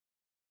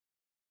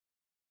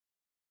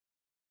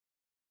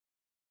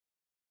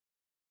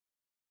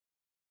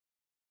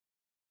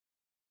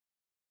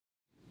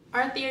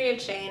Our theory of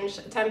change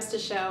attempts to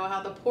show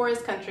how the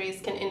poorest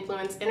countries can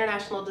influence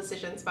international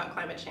decisions about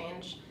climate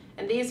change.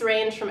 And these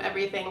range from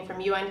everything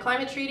from UN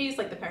climate treaties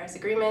like the Paris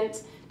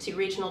Agreement to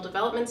regional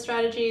development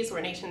strategies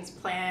where nations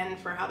plan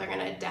for how they're going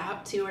to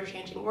adapt to a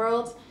changing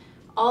world.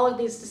 All of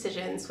these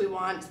decisions, we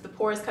want the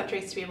poorest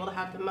countries to be able to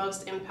have the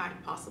most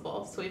impact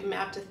possible. So we've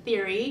mapped a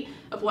theory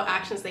of what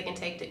actions they can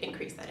take to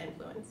increase that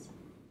influence.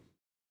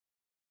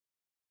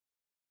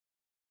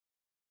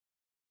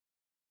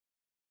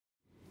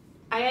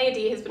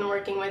 IIED has been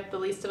working with the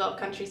Least Developed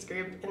Countries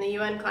Group in the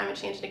UN climate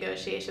change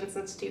negotiations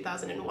since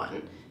 2001.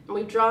 And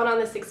we've drawn on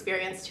this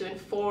experience to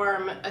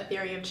inform a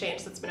theory of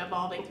change that's been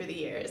evolving through the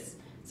years.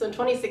 So in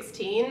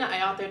 2016, I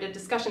authored a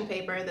discussion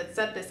paper that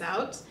set this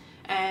out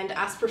and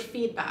asked for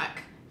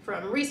feedback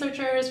from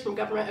researchers, from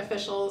government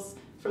officials,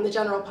 from the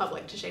general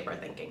public to shape our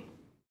thinking.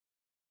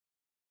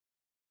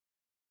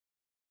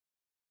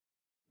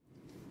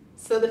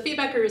 So the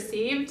feedback we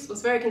received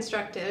was very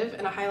constructive,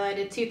 and I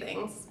highlighted two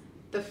things.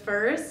 The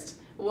first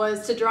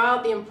was to draw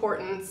out the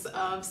importance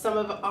of some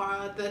of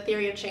the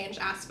theory of change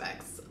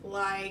aspects,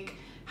 like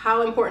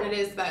how important it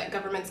is that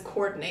governments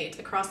coordinate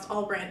across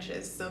all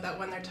branches so that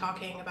when they're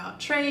talking about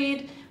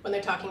trade, when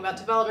they're talking about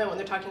development, when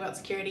they're talking about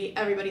security,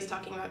 everybody's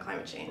talking about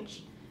climate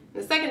change.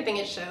 And the second thing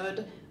it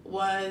showed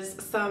was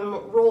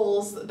some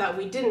roles that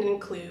we didn't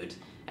include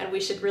and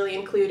we should really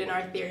include in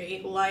our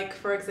theory, like,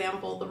 for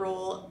example, the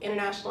role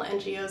international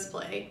NGOs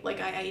play, like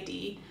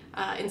IIED,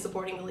 in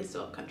supporting the least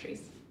developed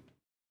countries.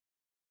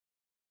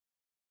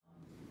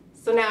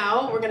 So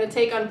now we're going to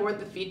take on board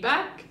the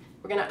feedback,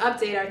 we're going to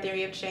update our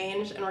theory of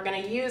change, and we're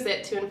going to use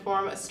it to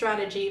inform a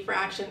strategy for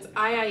actions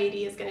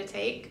IIED is going to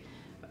take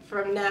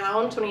from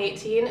now,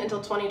 2018, until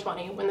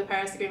 2020, when the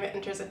Paris Agreement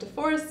enters into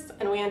force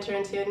and we enter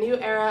into a new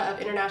era of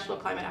international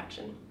climate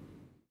action.